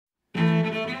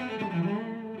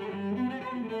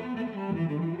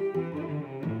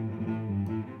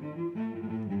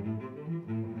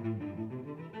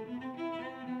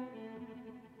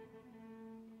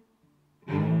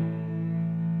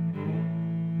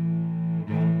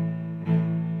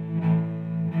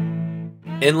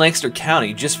In Lancaster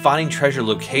County, just finding treasure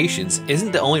locations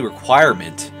isn't the only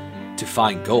requirement to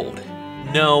find gold.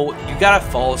 No, you gotta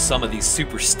follow some of these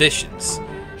superstitions.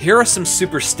 Here are some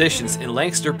superstitions in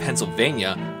Lancaster,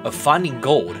 Pennsylvania of finding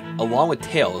gold, along with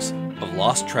tales of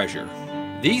lost treasure.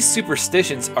 These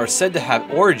superstitions are said to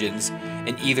have origins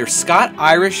in either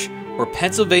Scot-Irish or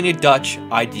Pennsylvania Dutch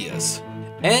ideas.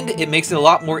 And it makes it a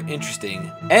lot more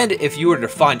interesting. And if you were to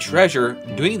find treasure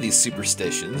doing these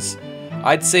superstitions,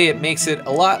 I'd say it makes it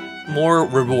a lot more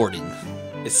rewarding.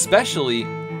 Especially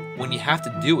when you have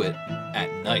to do it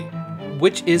at night.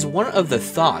 Which is one of the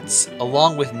thoughts,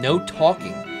 along with no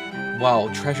talking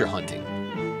while treasure hunting.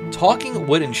 Talking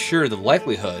would ensure the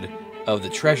likelihood of the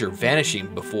treasure vanishing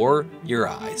before your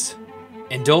eyes.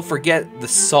 And don't forget the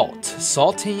salt.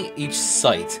 Salting each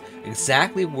site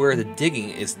exactly where the digging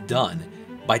is done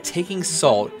by taking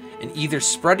salt and either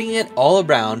spreading it all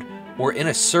around or in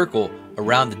a circle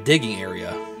around the digging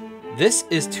area. This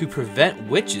is to prevent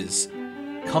witches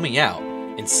coming out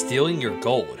and stealing your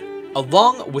gold.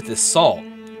 Along with the salt,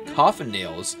 coffin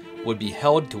nails would be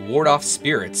held to ward off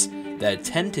spirits that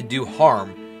intend to do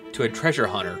harm to a treasure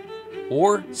hunter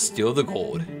or steal the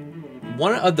gold.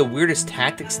 One of the weirdest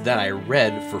tactics that I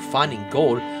read for finding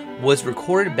gold was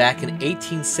recorded back in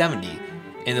 1870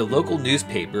 in the local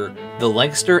newspaper, the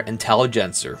Lancaster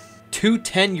Intelligencer. Two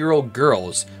 10-year-old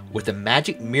girls with a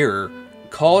magic mirror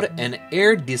called an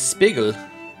air de spiegel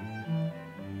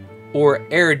or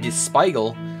air de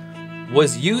spiegel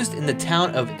was used in the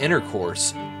town of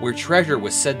Intercourse, where treasure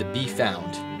was said to be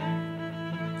found.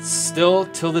 Still,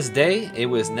 till this day, it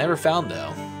was never found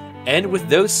though. And with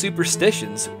those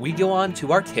superstitions, we go on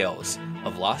to our tales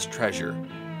of lost treasure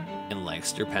in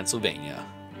Lancaster, Pennsylvania.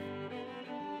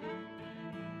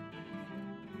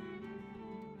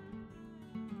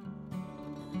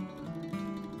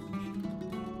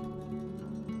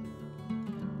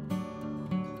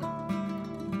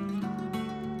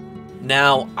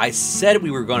 Now, I said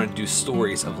we were going to do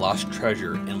stories of lost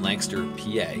treasure in Lancaster,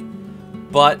 PA,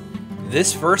 but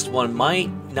this first one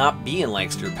might not be in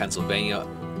Lancaster, Pennsylvania,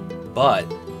 but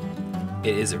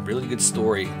it is a really good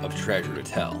story of treasure to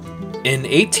tell. In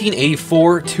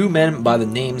 1884, two men by the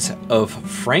names of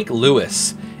Frank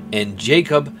Lewis and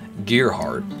Jacob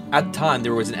Gerhardt. At the time,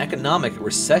 there was an economic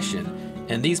recession,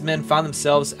 and these men found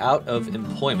themselves out of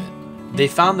employment. They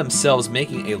found themselves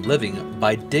making a living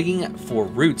by digging for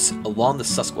roots along the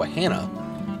Susquehanna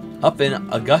up in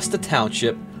Augusta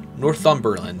Township,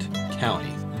 Northumberland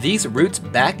County. These roots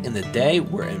back in the day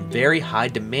were in very high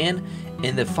demand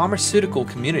in the pharmaceutical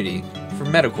community for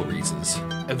medical reasons.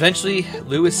 Eventually,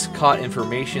 Lewis caught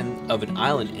information of an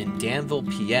island in Danville,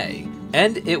 PA,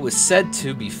 and it was said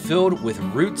to be filled with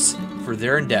roots for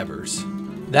their endeavors.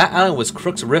 That island was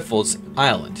Crook's Riffles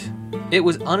Island. It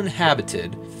was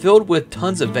uninhabited, filled with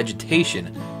tons of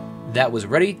vegetation that was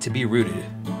ready to be rooted.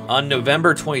 On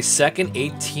November 22nd,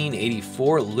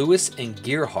 1884, Lewis and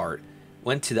Gerhardt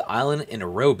went to the island in a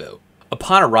rowboat.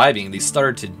 Upon arriving, they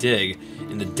started to dig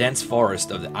in the dense forest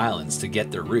of the islands to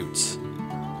get their roots.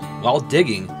 While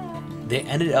digging, they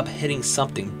ended up hitting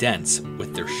something dense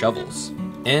with their shovels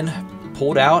and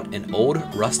pulled out an old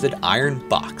rusted iron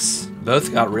box.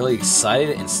 Both got really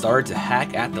excited and started to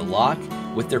hack at the lock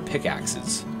with their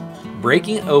pickaxes.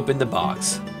 Breaking open the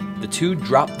box, the two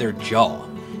dropped their jaw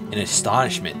in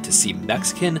astonishment to see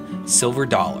Mexican silver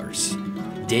dollars,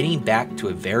 dating back to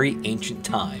a very ancient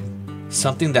time,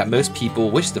 something that most people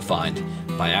wish to find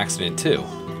by accident too.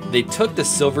 They took the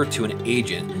silver to an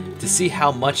agent to see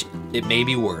how much it may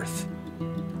be worth.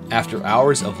 After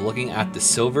hours of looking at the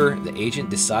silver, the agent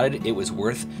decided it was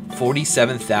worth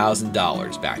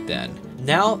 $47,000 back then.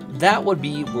 Now that would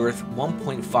be worth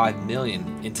 $1.5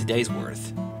 million in today's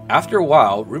worth. After a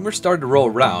while, rumors started to roll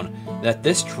around that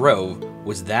this trove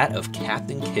was that of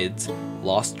Captain Kidd's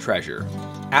lost treasure.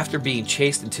 After being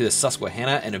chased into the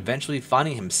Susquehanna and eventually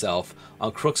finding himself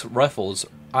on Crook's Riffles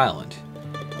Island,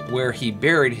 where he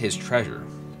buried his treasure.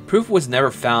 Proof was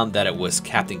never found that it was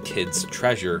Captain Kidd's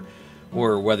treasure,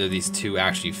 or whether these two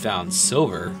actually found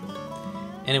silver,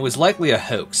 and it was likely a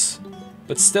hoax,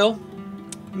 but still,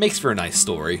 makes for a nice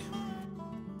story.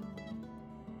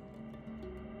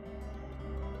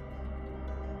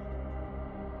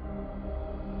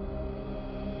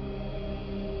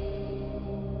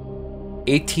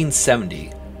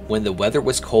 (1870), when the weather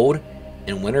was cold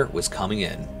and winter was coming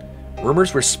in.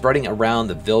 Rumors were spreading around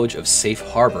the village of Safe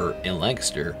Harbor in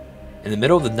Lancaster. In the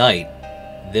middle of the night,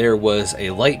 there was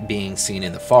a light being seen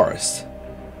in the forest.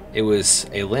 It was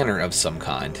a lantern of some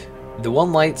kind. The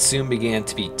one light soon began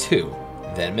to be two,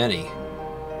 then many.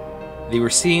 They were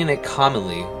seeing it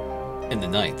commonly in the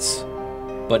nights,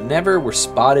 but never were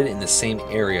spotted in the same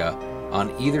area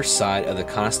on either side of the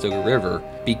Conestoga River,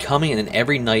 becoming an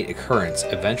every night occurrence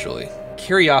eventually.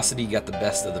 Curiosity got the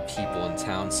best of the people in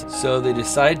town, so they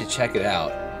decided to check it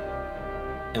out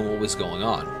and what was going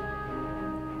on.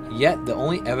 Yet the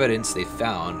only evidence they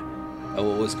found of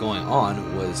what was going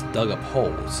on was dug up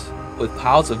holes, with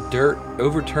piles of dirt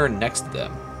overturned next to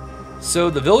them. So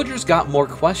the villagers got more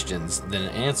questions than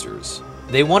answers.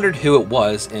 They wondered who it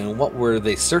was and what were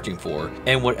they searching for,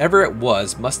 and whatever it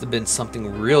was must have been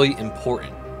something really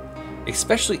important,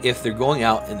 especially if they're going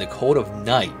out in the cold of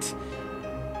night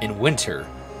in winter,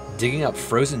 digging up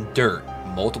frozen dirt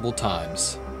multiple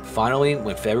times. Finally,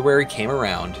 when February came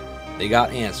around, they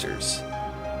got answers.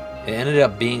 It ended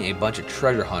up being a bunch of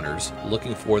treasure hunters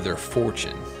looking for their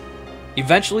fortune.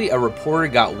 Eventually, a reporter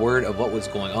got word of what was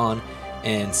going on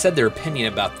and said their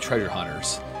opinion about the treasure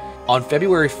hunters. On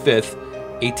February 5th,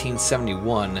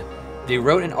 1871, they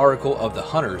wrote an article of the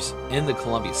hunters in the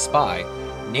Columbia Spy,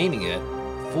 naming it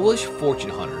Foolish Fortune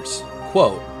Hunters.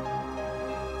 Quote,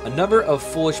 "A number of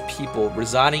foolish people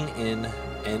residing in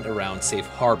and around Safe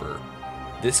Harbor,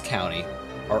 this county,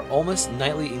 are almost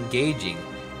nightly engaging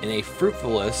in a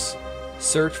fruitless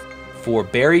search for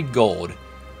buried gold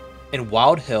in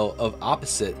Wild Hill of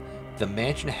opposite the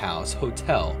Mansion House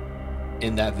Hotel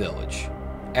in that village."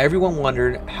 Everyone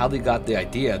wondered how they got the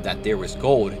idea that there was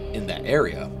gold in that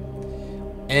area.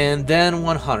 And then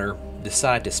one hunter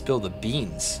decided to spill the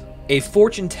beans. A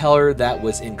fortune teller that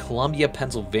was in Columbia,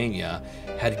 Pennsylvania,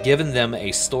 had given them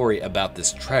a story about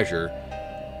this treasure,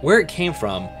 where it came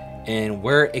from, and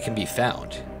where it can be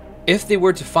found. If they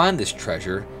were to find this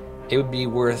treasure, it would be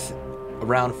worth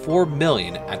around $4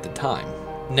 million at the time.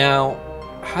 Now,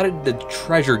 how did the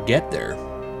treasure get there?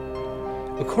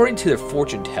 According to the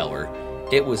fortune teller,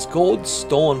 it was gold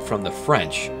stolen from the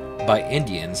French by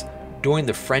Indians during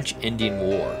the French-Indian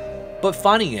War. But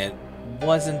finding it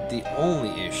wasn't the only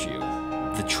issue.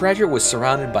 The treasure was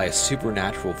surrounded by a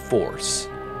supernatural force.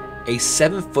 A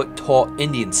 7-foot-tall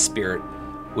Indian spirit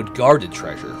would guard the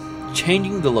treasure,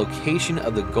 changing the location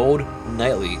of the gold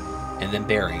nightly and then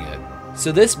burying it.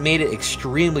 So this made it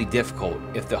extremely difficult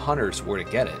if the hunters were to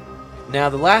get it. Now,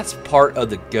 the last part of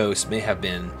the ghost may have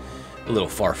been a little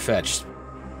far-fetched,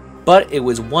 but it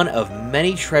was one of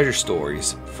many treasure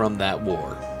stories from that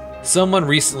war. Someone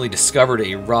recently discovered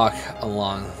a rock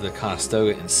along the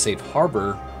Conestoga in Safe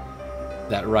Harbor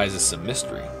that rises some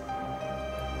mystery.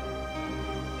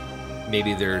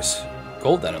 Maybe there's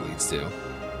gold that it leads to.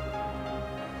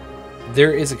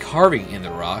 There is a carving in the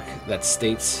rock that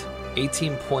states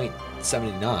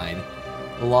 18.79,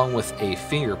 along with a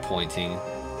finger pointing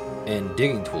and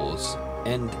digging tools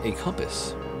and a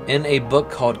compass. In a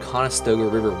book called Conestoga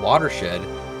River Watershed,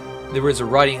 there was a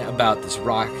writing about this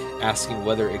rock asking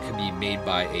whether it could be made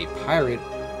by a pirate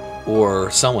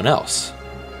or someone else,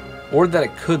 or that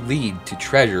it could lead to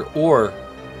treasure or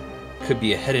could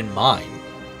be a hidden mine.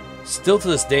 Still to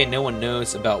this day, no one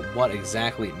knows about what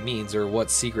exactly it means or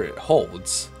what secret it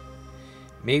holds.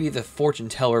 Maybe the fortune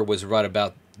teller was right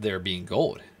about there being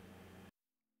gold.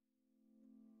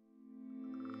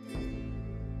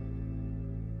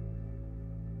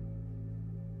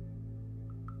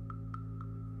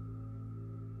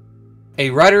 A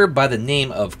writer by the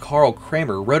name of Carl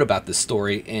Kramer wrote about this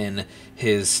story in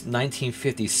his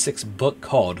 1956 book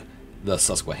called The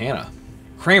Susquehanna.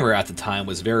 Kramer at the time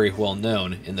was very well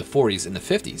known in the 40s and the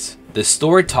 50s. This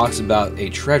story talks about a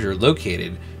treasure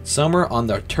located somewhere on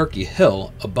the Turkey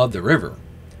Hill above the river.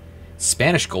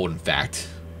 Spanish gold, in fact.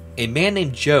 A man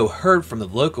named Joe heard from the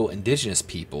local indigenous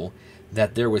people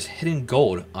that there was hidden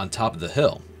gold on top of the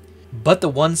hill. But the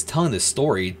ones telling this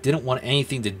story didn't want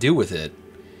anything to do with it,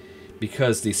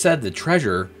 because they said the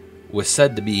treasure was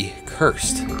said to be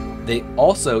cursed. They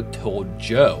also told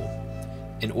Joe,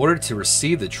 in order to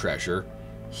receive the treasure,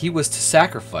 he was to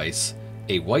sacrifice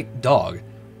a white dog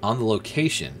on the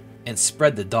location and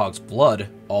spread the dog's blood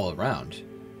all around,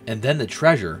 and then the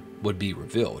treasure would be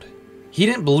revealed. He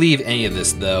didn't believe any of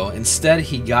this though. Instead,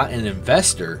 he got an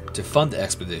investor to fund the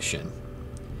expedition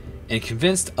and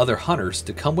convinced other hunters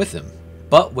to come with him.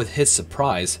 But with his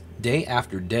surprise, day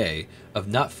after day, of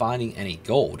not finding any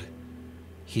gold,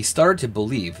 he started to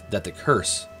believe that the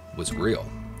curse was real,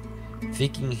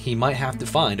 thinking he might have to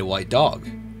find a white dog.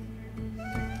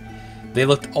 They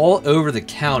looked all over the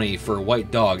county for a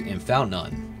white dog and found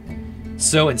none.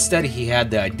 So instead he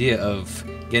had the idea of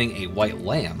getting a white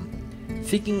lamb,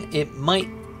 thinking it might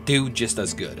do just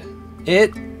as good.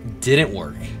 It didn't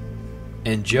work,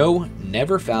 and Joe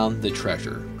never found the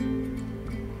treasure.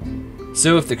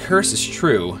 So if the curse is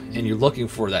true and you're looking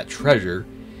for that treasure,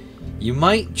 you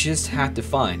might just have to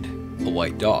find a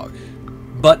white dog.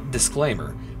 But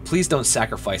disclaimer, please don't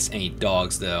sacrifice any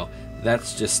dogs though.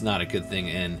 That's just not a good thing,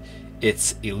 and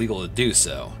it's illegal to do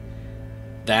so.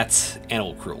 That's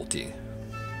animal cruelty.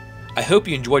 I hope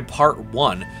you enjoyed part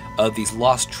 1 of these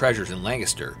lost treasures in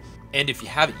Lancaster, and if you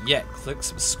haven't yet, click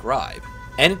subscribe,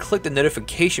 and click the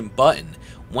notification button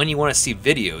when you want to see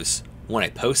videos when I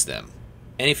post them.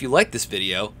 And if you like this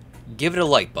video, give it a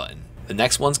like button. The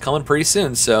next one's coming pretty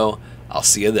soon, so I'll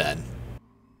see you then.